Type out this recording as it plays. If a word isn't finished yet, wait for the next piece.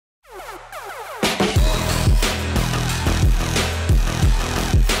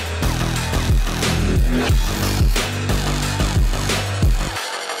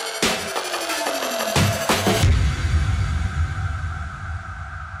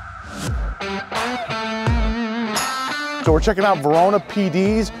So we're checking out Verona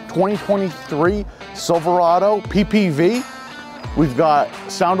PD's 2023 Silverado PPV. We've got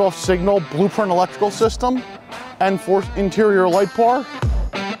sound off signal, blueprint electrical system, N-Force interior light bar,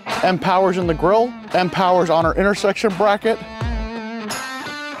 M-Powers in the grille, M-Powers on our intersection bracket,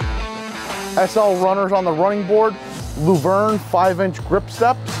 SL runners on the running board, Luverne 5-inch grip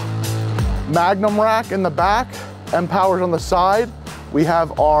steps, Magnum rack in the back, M-Powers on the side. We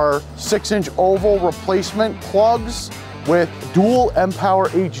have our 6-inch oval replacement plugs with dual M-Power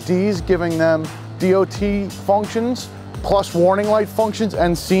HDs, giving them DOT functions, plus warning light functions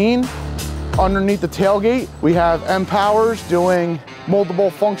and scene. Underneath the tailgate, we have M-Powers doing multiple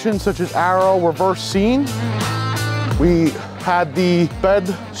functions such as arrow, reverse, scene. We had the bed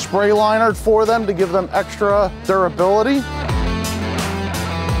spray liner for them to give them extra durability.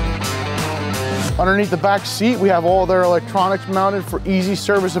 Underneath the back seat, we have all their electronics mounted for easy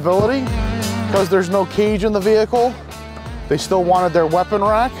serviceability. Because there's no cage in the vehicle, they still wanted their weapon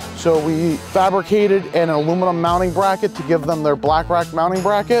rack, so we fabricated an aluminum mounting bracket to give them their black rack mounting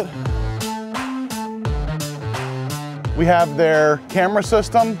bracket. We have their camera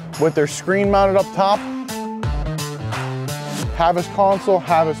system with their screen mounted up top. Havas console,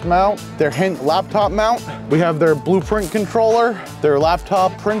 Havas mount, their Hint laptop mount. We have their blueprint controller, their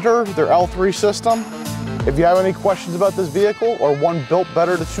laptop printer, their L3 system. If you have any questions about this vehicle or one built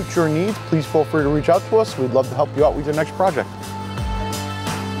better to suit your needs, please feel free to reach out to us. We'd love to help you out with your next project.